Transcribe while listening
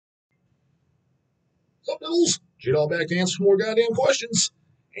What's up, Devils? J-Dog back to answer some more goddamn questions.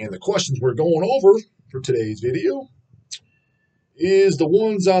 And the questions we're going over for today's video is the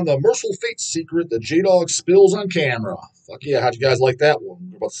ones on the Merciful Fate secret that J-Dog spills on camera. Fuck yeah, how'd you guys like that one?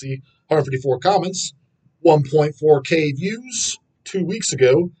 We're about to see 154 comments, 1.4K views 2 weeks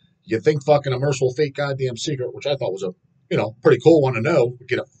ago. You think fucking a Merciful Fate goddamn secret, which I thought was a, pretty cool one to know, would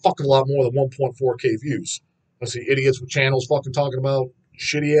get a fucking lot more than 1.4K views. Let's see idiots with channels fucking talking about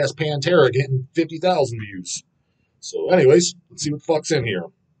shitty ass Pantera getting 50,000 views. So, anyways, let's see what the fuck's in here.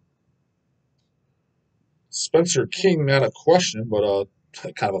 Spencer King, not a question, but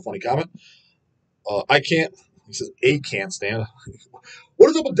kind of a funny comment. I can't, he says, can't stand.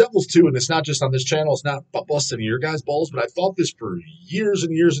 What is up with Devils too? And it's not just on this channel, it's not busting your guys' balls, but I thought this for years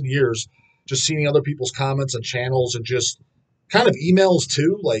and years and years, just seeing other people's comments on channels and just kind of emails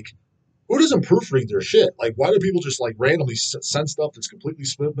too. Like, who doesn't proofread their shit? Like, why do people just like randomly send stuff that's completely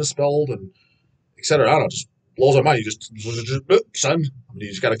misspelled and et cetera? I don't know, just blows my mind. You just send. I mean, you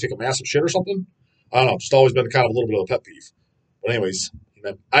just got to take a massive shit or something. I don't know. Just always been kind of a little bit of a pet peeve. But anyways,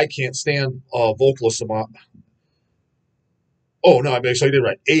 I can't stand vocalists of mine. Oh no, I mean, so you did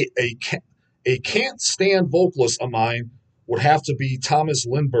right. A can't stand vocalist of mine would have to be Tomas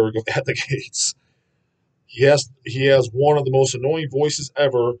Lindberg of At the Gates. He has one of the most annoying voices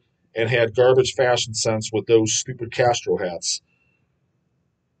ever and had garbage fashion sense with those stupid Castro hats.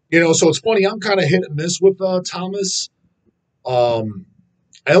 So it's funny. I'm kind of hit and miss with Thomas. I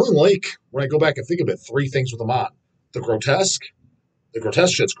only like, when I go back and think of it, three things with him on. The grotesque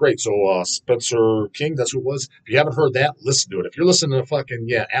shit's great. So Spencer King, that's who it was. If you haven't heard that, listen to it. If you're listening to fucking,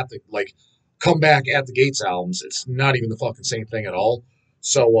 Come Back At the Gates albums, it's not even the fucking same thing at all.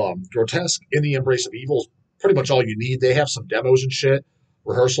 So grotesque, In the Embrace of Evil is pretty much all you need. They have some demos and shit,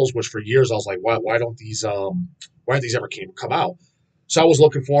 rehearsals, which for years I was like, why don't these ever come out? So I was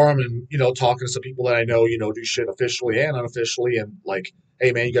looking for them and, talking to some people that I know, do shit officially and unofficially and like,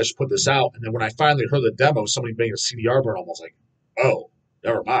 hey man, you guys should put this out. And then when I finally heard the demo, somebody making a CDR burn, I was like, oh,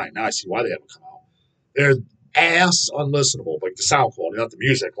 never mind. Now I see why they haven't come out. They're ass unlistenable, like the sound quality, not the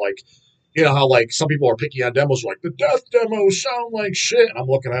music. Like, how like some people are picky on demos, like the death demos sound like shit. And I'm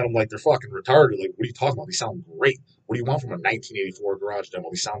looking at them like they're fucking retarded. Like, what are you talking about? They sound great. What do you want from a 1984 garage demo?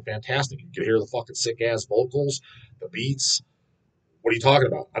 They sound fantastic. You can hear the fucking sick ass vocals, the beats. What are you talking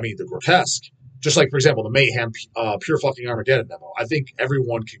about? I mean, the grotesque. Just like, for example, the Mayhem Pure Fucking Armageddon demo. I think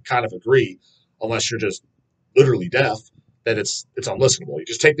everyone can kind of agree, unless you're just literally deaf, that it's unlistenable. You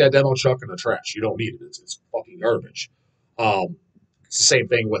just take that demo, chuck in the trash. You don't need it. It's fucking garbage. It's the same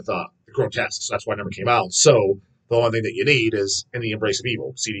thing with the grotesque. So that's why it never came out. So the only thing that you need is In the Embrace of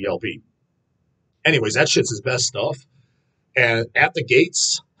Evil, CDLP. Anyways, that shit's his best stuff. And At the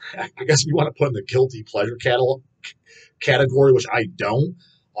Gates, I guess we want to put in the guilty pleasure category, which I don't.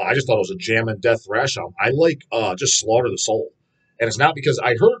 I just thought it was a jam and death thrash album. I like just Slaughter the Soul. And it's not because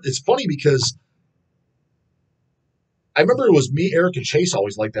I heard, it's funny because I remember it was me, Eric, and Chase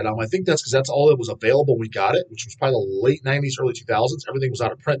always liked that album. I think that's because that's all that was available. We got it, which was probably the late 90s, early 2000s. Everything was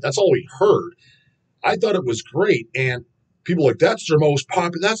out of print. That's all we heard. I thought it was great. And people were like, that's their most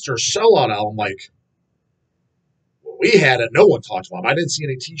popular, that's their sellout album. Like, we had it. No one talked about him. I didn't see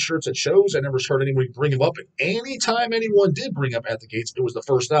any T-shirts at shows. I never heard anybody bring him up. And anytime anyone did bring up At the Gates, it was the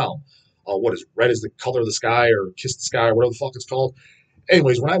first album. What is Red is the Color of the Sky or Kiss the Sky or whatever the fuck it's called.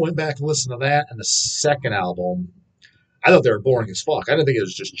 Anyways, when I went back and listened to that and the second album, I thought they were boring as fuck. I didn't think it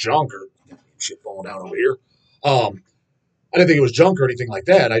was just junk or shit falling down over here. I didn't think it was junk or anything like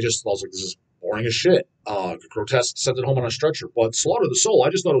that. I was like, this is boring as shit. Grotesque sent it home on a stretcher. But Slaughter the Soul,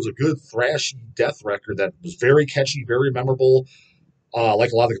 I just thought it was a good thrashy death record that was very catchy, very memorable.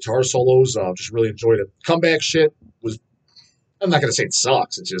 Like a lot of the guitar solos, just really enjoyed it. Comeback shit was, I'm not going to say it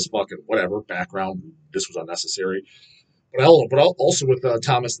sucks. It's just fucking whatever, background. This was unnecessary. But also with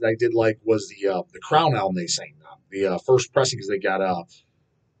Thomas that I did like was the Crown album they sang. The first pressing because they got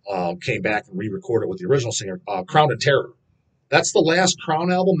came back and re-recorded with the original singer, Crown and Terror. That's the last Crown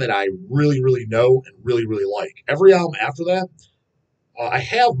album that I really, really know and really, really like. Every album after that, I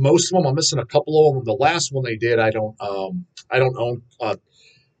have most of them. I'm missing a couple of them. The last one they did, I don't own.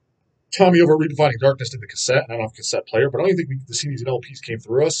 Tommy over at Redefining Darkness did the cassette, and I don't have a cassette player, but I don't even think the CDs and LPs came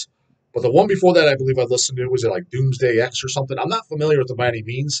through us. But the one before that, I believe I listened to, was it like Doomsday X or something? I'm not familiar with them by any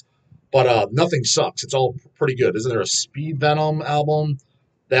means, but nothing sucks. It's all pretty good. Isn't there a Speed Venom album?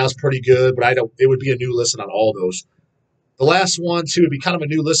 That was pretty good, but it would be a new listen on all those. The last one, too, would be kind of a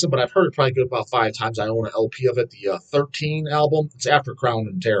new listen, but I've heard it probably good about 5 times. I own an LP of it, the 13 album. It's after Crown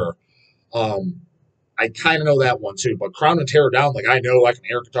and Terror. I kind of know that one, too. But Crown and Terror down, like I know I can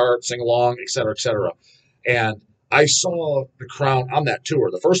air guitar, sing along, et cetera, et cetera. And I saw the Crown on that tour.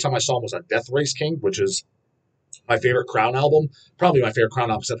 The first time I saw him was on Death Race King, which is my favorite Crown album. Probably my favorite Crown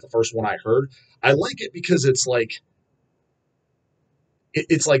album, except the first one I heard. I like it because it's like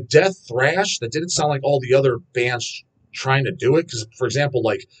it's like death thrash that didn't sound like all the other bands trying to do it. Because, for example,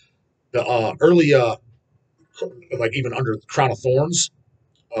 like the early, like even under Crown of Thorns,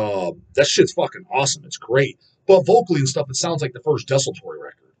 that shit's fucking awesome. It's great, but vocally and stuff, it sounds like the first Desultory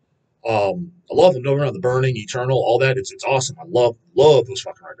record. I love them. November on the Burning, Eternal, all that. It's awesome. I love those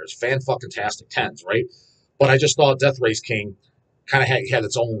fucking records. Fan fucking tastic tens, right? But I just thought Death Race King kind of had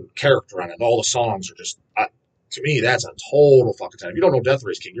its own character on it. And all the songs are just, to me, that's a total fucking 10. If you don't know Death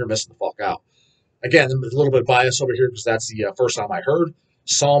Race King, you're missing the fuck out. Again, a little bit biased over here because that's the first time I heard.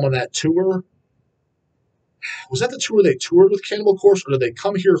 Saw them on that tour. Was that the tour they toured with Cannibal Corpse, or did they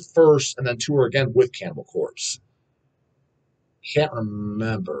come here first and then tour again with Cannibal Corpse? Can't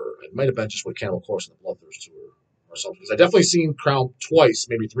remember. It might have been just with Cannibal Corpse and the Bloodthirst tour or something. Because I definitely seen Crown twice,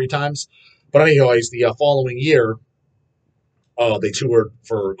 maybe three times. But anyways, the following year, they toured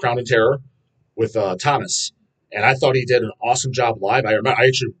for Crown and Terror with Thomas, and I thought he did an awesome job live. I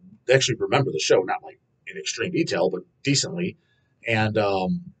actually remember the show, not like in extreme detail, but decently, and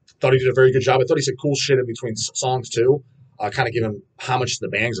thought he did a very good job. I thought he said cool shit in between songs too, kind of giving homage to the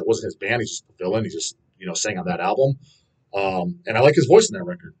band because it wasn't his band; he's just the villain. He just sang on that album, and I like his voice in that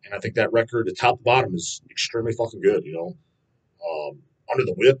record. And I think that record, the top to bottom, is extremely fucking good. Under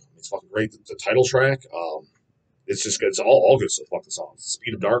the Whip, it's fucking great. The title track, it's just good. It's all good stuff. Fucking songs.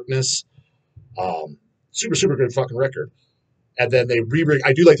 Speed of Darkness, super super good fucking record. And then they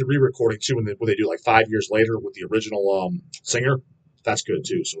I do like the re-recording too when they do like 5 years later with the original singer. That's good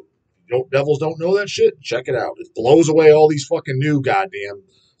too. So Devils don't know that shit. Check it out. It blows away all these fucking new goddamn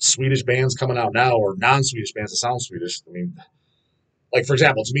Swedish bands coming out now, or non-Swedish bands that sound Swedish. I mean, like for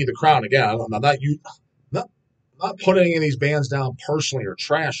example, to me, The Crown. Again, I'm not putting any of these bands down personally or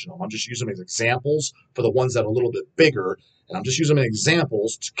trashing them. I'm just using them as examples for the ones that are a little bit bigger. And I'm just using them as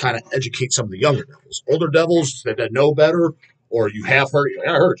examples to kind of educate some of the younger devils. Older devils that know better, or you have heard,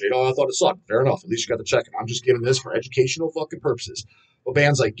 I heard it, I thought it sucked. Fair enough. At least you got to check it. I'm just giving this for educational fucking purposes. But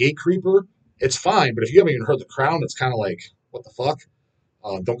bands like Gate Creeper, it's fine. But if you haven't even heard The Crown, it's kind of like, what the fuck?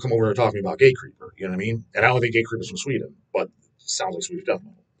 Don't come over here talking about Gate Creeper. You know what I mean? And I don't think Gate Creeper's from Sweden, but it sounds like Swedish death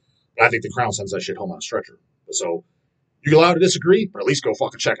metal. But I think The Crown sends that shit home on a stretcher. So you're allowed to disagree, but at least go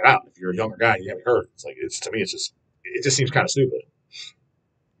fucking check it out. If you're a younger guy and you haven't heard it, to me, it just seems kind of stupid.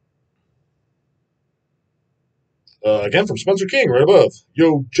 Again from Spencer King, right above.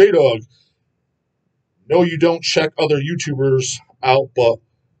 Yo, J Dog. No, you don't check other YouTubers out, but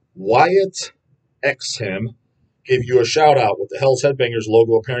Wyatt X him gave you a shout out with the Hell's Headbangers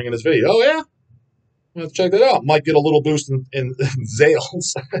logo appearing in his video. Oh yeah, let's check that out. Might get a little boost in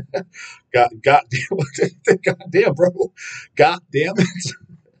sales. Goddamn, bro. Goddamn it.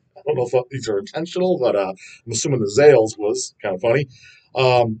 I don't know if these are intentional, but I'm assuming the Zales was kind of funny.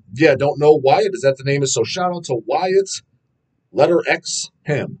 Yeah, don't know Wyatt. Is that the name? So shout out to Wyatt, letter X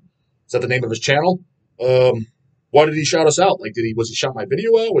him. Is that the name of his channel? Why did he shout us out? Like, was he shout my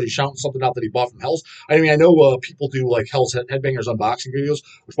video out? Was he shouting something out that he bought from Hell's? I mean, I know people do like Hell's Headbangers unboxing videos,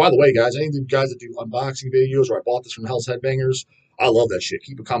 which by the way, guys, any of you guys that do unboxing videos or I bought this from Hell's Headbangers, I love that shit.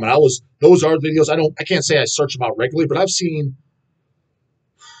 Keep it coming. Those are videos. I can't say I search them out regularly, but I've seen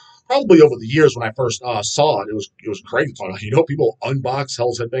probably over the years when I first saw it, it was crazy. People unbox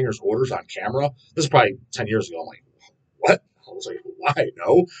Hell's Headbangers orders on camera. This is probably 10 years ago. I'm like, what? I was like, why?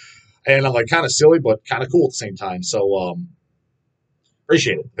 No. And I'm like, kind of silly, but kind of cool at the same time. So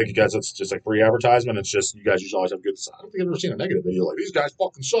appreciate it. Thank you guys. It's just like free advertisement. It's just you guys usually always have good. I don't think I've ever seen a negative video like these guys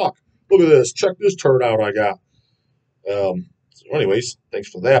fucking suck. Look at this. Check this turd out I got. So anyways, thanks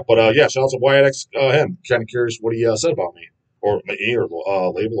for that. But yeah, shout out to Wyatt X him. Kind of curious what he said about me or label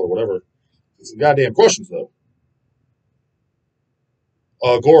or whatever. Some goddamn questions though.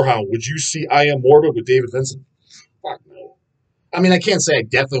 Gorehound, would you see I Am Morbid with David Vincent? Fuck no. I mean, I can't say I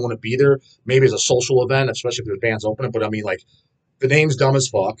definitely want to be there. Maybe as a social event, especially if there's bands opening. But I mean, like, the name's dumb as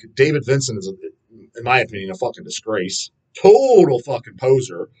fuck. David Vincent is, in my opinion, a fucking disgrace. Total fucking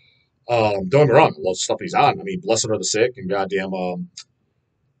poser. Don't get me wrong, I love the stuff he's on. I mean, Blessed Are the Sick and goddamn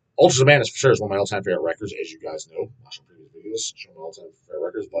Ultras of Madness for sure is one of my all-time favorite records, as you guys know. Watch some previous videos, showing my all-time favorite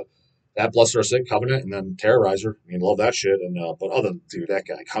records. But that Blessed Are the Sick, Covenant, and then Terrorizer. I mean, love that shit. And but other than, dude, that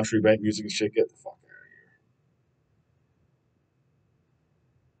guy, country bank music and shit, get the fuck out of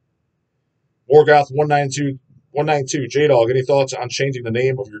here. Morgoth 192, J-Dog, any thoughts on changing the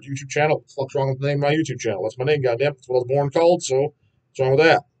name of your YouTube channel? What the fuck's wrong with the name of my YouTube channel? That's my name, goddamn. That's what I was born called, so what's wrong with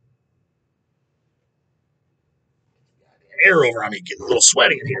that? Air over on me, getting a little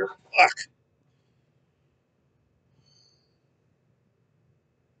sweaty in here. Fuck.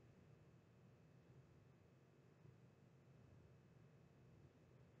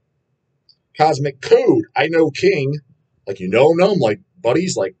 Cosmic Code. I know King. Like, you know him, like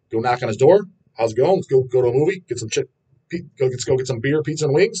buddies, like go knock on his door. How's it going? Let's go to a movie, get some let's go get some beer, pizza,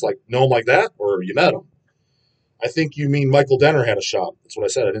 and wings. Like, know him like that, or you met him. I think you mean Michael Denner had a shop. That's what I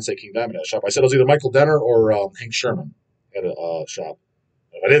said. I didn't say King Diamond had a shop. I said it was either Michael Denner or Hank Sherman had a shop.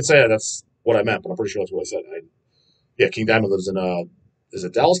 If I didn't say it, that's what I meant, but I'm pretty sure that's what I said. Yeah, King Diamond lives in is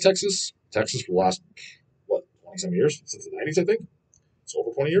it Dallas, Texas? Texas for the last what 20-some years, since the 90s, I think. It's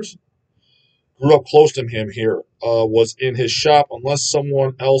over 20 years. Grew up close to him here. Was in his shop unless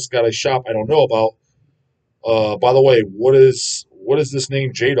someone else got a shop I don't know about. By the way, what is this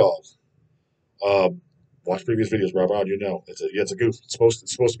name J Dog? Watch previous videos, Rob. How do you know? It's a goof. It's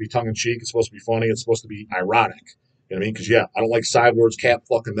supposed to be tongue in cheek. It's supposed to be funny. It's supposed to be ironic. You know what I mean? Because yeah, I don't like side words, cat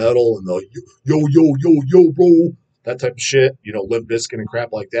fucking metal, and the yo bro, that type of shit. You know, Limp Bizkit and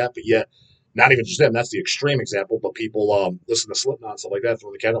crap like that. But yet, not even just them. That's the extreme example. But people listen to Slipknot and stuff like that,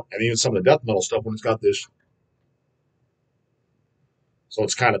 throw the cat out, and even some of the death metal stuff when it's got this. So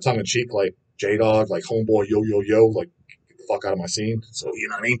it's kind of tongue in cheek, like J Dog, like Homeboy, yo, like get the fuck out of my scene. So you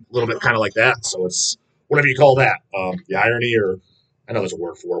know what I mean? A little bit kind of like that. So it's whatever you call that. The irony, or I know there's a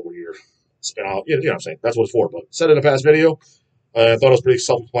word for it when you're spin out. You know what I'm saying? That's what it's for. But said in a past video, I thought it was pretty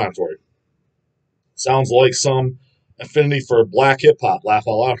self-explanatory. Sounds like some affinity for black hip hop. Laugh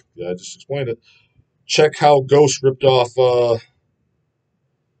all out. Yeah, I just explained it. Check how Ghost ripped off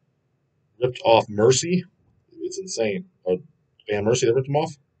Mercy. It's insane. Band Mercy that ripped him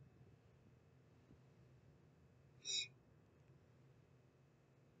off.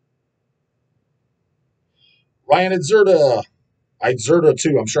 Ryan Itzerda. Itzerda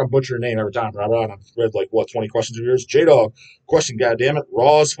too. I'm sure I'm butchering your name every time. I've read like 20 questions of yours. J Dog question. God damn it,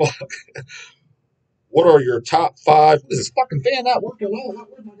 raw as fuck. What are your top 5? What is this fucking fan not working well?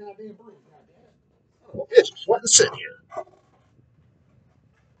 Where's my goddamn break? Oh, bitch, I'm sweating to sit here.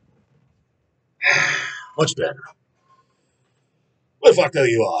 Much better. What the fuck are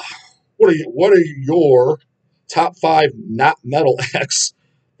you? What are your top 5 not metal acts?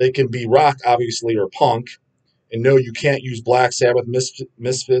 They can be rock, obviously, or punk. And no, you can't use Black Sabbath,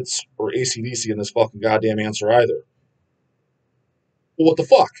 Misfits, or AC/DC in this fucking goddamn answer either. Well, what the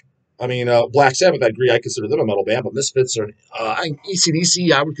fuck? I mean, Black Sabbath, I agree. I consider them a metal band, but Misfits are AC/DC.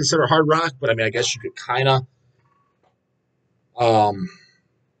 I would consider hard rock, but I mean, I guess you could kind of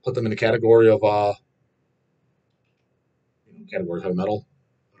put them in the category of category of heavy metal.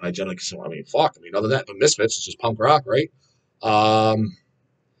 I generally consider. I mean, fuck. I mean, other than that, but Misfits is just punk rock, right?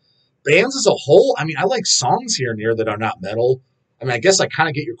 Bands as a whole. I mean, I like songs here and there that are not metal. I mean, I guess I kind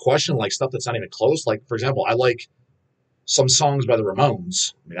of get your question, like stuff that's not even close. Like, for example, I like some songs by the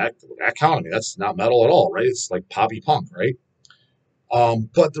Ramones. I mean, that count. I mean, that's not metal at all, right? It's like poppy punk, right?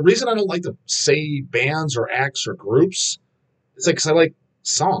 But the reason I don't like to say bands or acts or groups is like because I like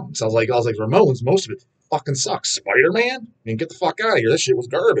songs. I was like Ramones. Most of it fucking sucks. Spider-Man. I mean, get the fuck out of here. That shit was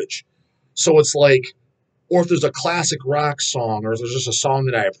garbage. So it's like, or if there's a classic rock song, or if there's just a song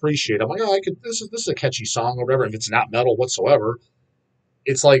that I appreciate, I'm like, oh, I could. This is a catchy song or whatever. If it's not metal whatsoever,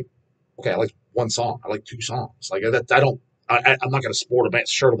 it's like, okay, I like one song. I like 2 songs. Like that, I don't. I'm not going to sport a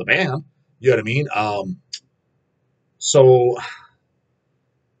shirt of the band. You know what I mean? So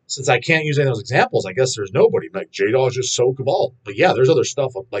since I can't use any of those examples, I guess there's nobody. Like J Daw's just so cabal. But yeah, there's other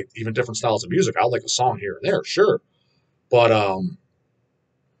stuff like even different styles of music. I like a song here and there, sure. But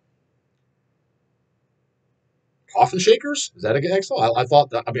Coffin Shakers, is that a good example? I thought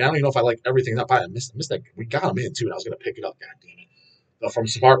that. I mean, I don't even know if I like everything up. I missed that. We got them in too, and I was going to pick it up. God damn it! From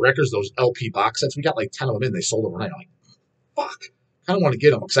Smart Records, those LP box sets, we got like 10 of them in. They sold overnight. I'm like, fuck. I don't want to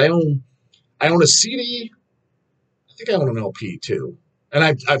get them because I own a CD. I think I own an LP too, and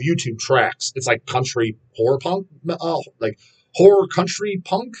I have YouTube tracks. It's like country horror punk, like horror country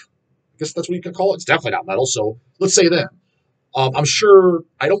punk. I guess that's what you can call it. It's definitely not metal. So let's say that. I'm sure.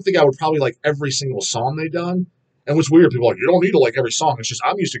 I don't think I would probably like every single song they've done. And what's weird, people are like, you don't need to like every song. It's just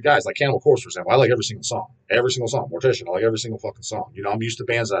I'm used to guys like Cannibal Corpse, for example. I like every single song. Every single song. Mortician, I like every single fucking song. You know, I'm used to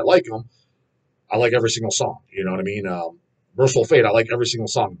bands that I like them. I like every single song. You know what I mean? Merciful Fate, I like every single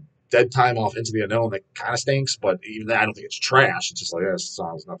song. Dead Time off Into the Unknown, that kind of stinks, but even that, I don't think it's trash. It's just like, this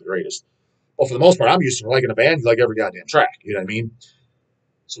song's not the greatest. But for the most part, I'm used to liking a band. You like every goddamn track. You know what I mean?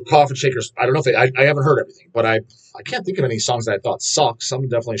 So Coffin Shakers, I don't know if I haven't heard everything, but I can't think of any songs that I thought sucked. Some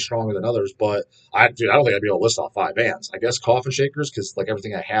definitely stronger than others, but I don't think I'd be able to list off 5 bands. I guess Coffin Shakers, because like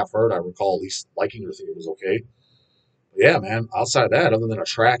everything I have heard, I recall at least liking or thinking it was okay. But yeah, man. Outside of that, other than a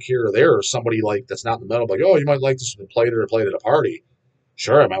track here or there, or somebody like that's not in the metal, like, oh, you might like this and played it or played at a party.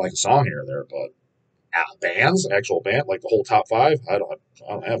 Sure, I might like a song here or there, but bands, actual band, like the whole top 5, I don't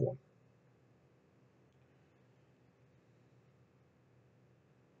have one.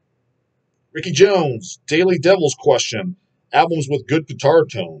 Ricky Jones, Daily Devils question. Albums with good guitar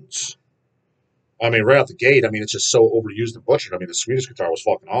tones. I mean, right out the gate, I mean, it's just so overused and butchered. I mean, the Swedish guitar was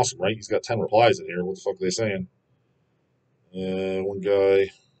fucking awesome, right? He's got 10 replies in here. What the fuck are they saying? One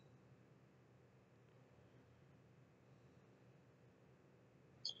guy.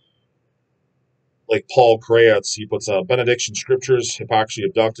 Like Paul Kratz, he puts benediction scriptures, hypocrisy,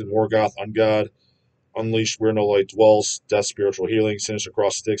 abducted, Morgoth, ungod, unleashed, where no light dwells, death, spiritual healing, sinister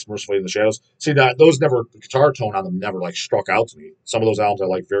cross sticks, mercifully in the shadows. See, that those never, the guitar tone on them never like struck out to me. Some of those albums I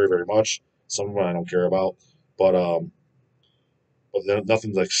like very, very much. Some of them I don't care about, but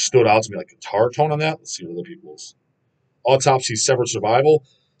nothing like stood out to me like guitar tone on that. Let's see what other people's. Autopsy, Severed Survival,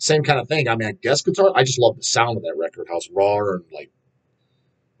 same kind of thing. I mean, I guess guitar. I just love the sound of that record, how it's raw and like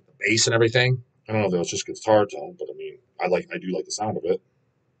the bass and everything. I don't know if that was just guitar tone, but I mean, I do like the sound of it.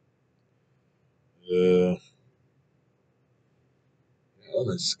 Uh,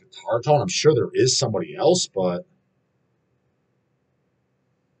 this guitar tone. I'm sure there is somebody else, but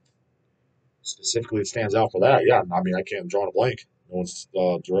specifically it stands out for that. Yeah, I mean, I can't draw a blank. No one's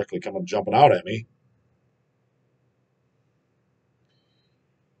directly coming jumping out at me.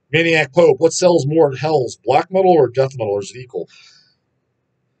 Maniac Pope, what sells more at Hell's, black metal or death metal, or is it equal?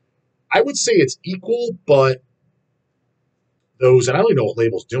 I would say it's equal, but those, and I don't even know what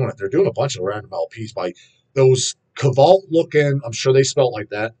label's doing it. They're doing a bunch of random LPs by those Cavalt looking, I'm sure they spelled like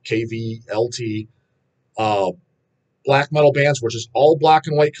that, KVLT, uh, black metal bands, which is all black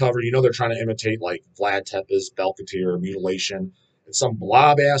and white cover. You know they're trying to imitate like Vlad Tepes, Belkatir, Mutilation. It's some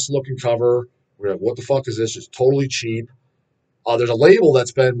blob ass looking cover. We're like, what the fuck is this? It's totally cheap. There's a label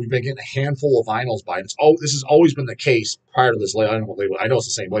we've been getting a handful of vinyls by. This has always been the case prior to this label. I don't know what label. I know it's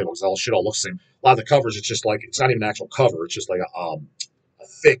the same label because all shit all looks the same. A lot of the covers, it's just like it's not even an actual cover. It's just like a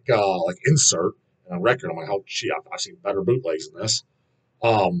thick like insert and a record. I'm like, oh gee, I've seen better bootlegs than this.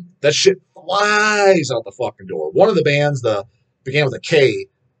 That shit flies out the fucking door. One of the bands, the began with a K,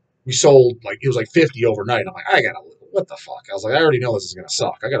 we sold like it was like 50 overnight. I'm like, I gotta what the fuck? I was like, I already know this is gonna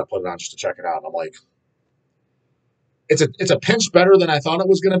suck. I gotta put it on just to check it out. And I'm like, it's a pinch better than I thought it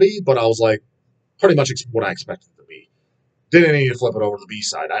was gonna be, but I was like, pretty much what I expected it to be. Didn't need to flip it over to the B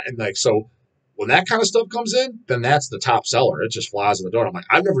side. And like so when that kind of stuff comes in, then that's the top seller. It just flies in the door. I'm like,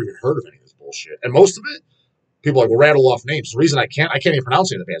 I've never even heard of any of this bullshit. And most of it, people like will rattle off names. The reason I can't even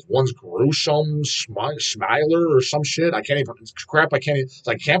pronounce any of the bands. One's Grusham Schmeiler or some shit. I can't even crap. I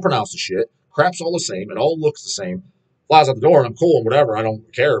can't pronounce the shit. Crap's all the same. It all looks the same. Flies out the door, and I'm cool and whatever. I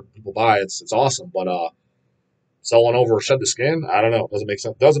don't care. People buy it. It's awesome. But selling over Shed the Skin, I don't know. Doesn't make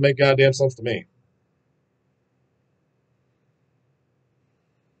sense. Doesn't make goddamn sense to me.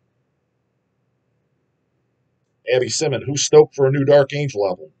 Abby Simon, who's stoked for a new Dark Angel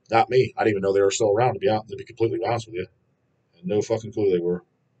album? Not me. I didn't even know they were still around. To be completely honest with you, and no fucking clue they were.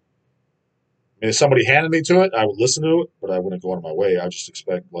 I mean, if somebody handed me to it, I would listen to it, but I wouldn't go out of my way. I just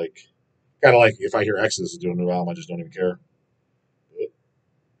expect, like, kind of like if I hear Exodus is doing a new album, I just don't even care. But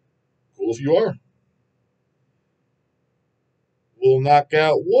cool if you are. We'll knock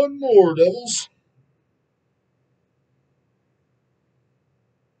out one more, Devils.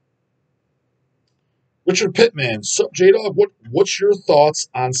 Richard Pittman, sup, J Dog? What's your thoughts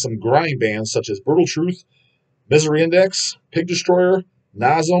on some grind bands such as Brutal Truth, Misery Index, Pig Destroyer,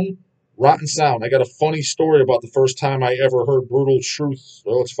 Nasum, Rotten Sound? I got a funny story about the first time I ever heard Brutal Truth.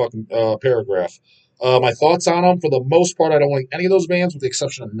 Oh, it's fucking paragraph. My thoughts on them, for the most part, I don't like any of those bands with the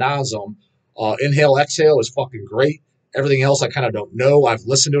exception of Nasum. Inhale Exhale is fucking great. Everything else I kind of don't know. I've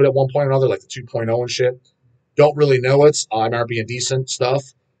listened to it at one point or another, like the 2.0 and shit. Don't really know it. I remember being decent stuff,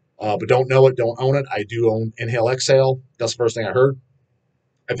 but don't know it, don't own it. I do own Inhale Exhale. That's the first thing I heard.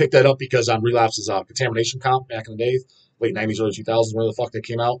 I picked that up because on Relapse's Contamination comp back in the days, late 90s, early 2000s, where the fuck that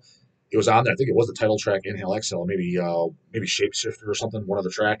came out. It was on there. I think it was the title track, Inhale Exhale, maybe Shapeshifter or something, one other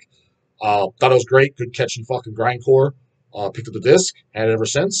track. Thought it was great, good catchy fucking grindcore. Picked up the disc, had it ever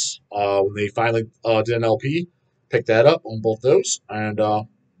since. When they finally did an LP, picked that up on both those, and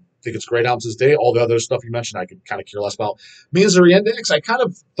think it's great albums to this day. All the other stuff you mentioned, I could kind of care less about. Misery Index, I kind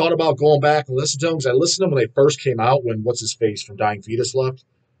of thought about going back and listening to them because I listened to them when they first came out. When what's his face from Dying Fetus left,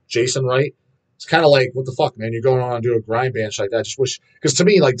 Jason Wright. It's kind of like, what the fuck, man? You're going on and do a grind band like that. I just wish, because to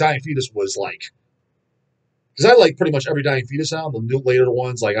me, like Dying Fetus was like, because I like pretty much every Dying Fetus album. The new later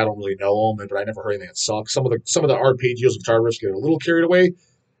ones, like I don't really know them, but I never heard anything that sucks. Some of the arpeggios and guitar riffs get a little carried away,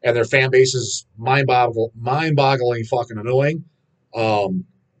 and their fan base is mind-boggling fucking annoying. Um,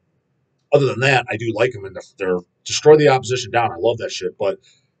 Other than that, I do like them, and they're Destroy the Opposition down. I love that shit. But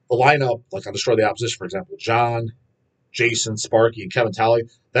the lineup, like on Destroy the Opposition, for example, John, Jason, Sparky, and Kevin Talley,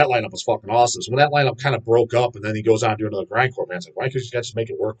 that lineup was fucking awesome. So when that lineup kind of broke up, and then he goes on to do another grindcore band, it's like, why couldn't you guys just make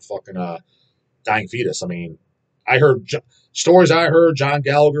it work? Fucking Dying Fetus. I mean, I heard stories. I heard John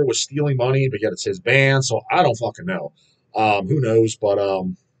Gallagher was stealing money, but yet it's his band. So I don't fucking know. Who knows? But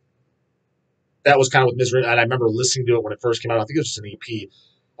that was kind of with Misery. And I remember listening to it when it first came out. I think it was just an EP.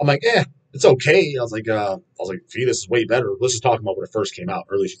 I'm like, it's okay. I was like, Fetus is way better. Let's just talk about when it first came out,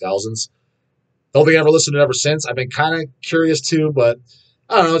 early 2000s. Don't think I ever listened to it ever since. I've been kind of curious too, but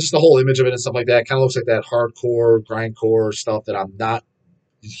I don't know, just the whole image of it and stuff like that. Kind of looks like that hardcore, grindcore stuff that I'm not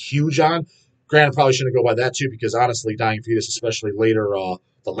huge on. Granted, probably shouldn't go by that too, because honestly, Dying Fetus, especially later,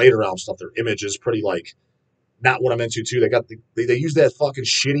 the later album stuff, their image is pretty like not what I'm into too. They use that fucking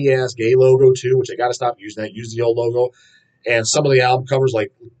shitty ass gay logo too, which I got to stop using that. Use the old logo. And some of the album covers,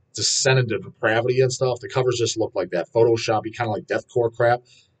 like Descent into Depravity and stuff, the covers just look like that Photoshoppy kind of like deathcore crap.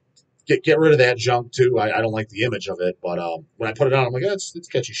 Get rid of that junk too. I don't like the image of it, but when I put it on, I'm like, it's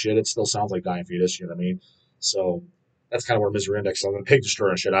catchy shit. It still sounds like Dying Fetus, you know what I mean? So that's kind of where Misery Index is. And Pig Destroyer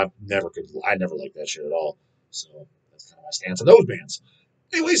and shit, I never liked that shit at all. So that's kind of my stance on those bands.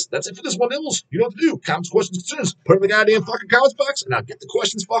 Anyways, that's it for this one, Nibbles. You know what to do. Comments, questions, concerns, put in the goddamn fucking comments box, and I'll get the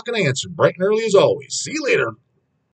questions fucking answered bright and early as always. See you later.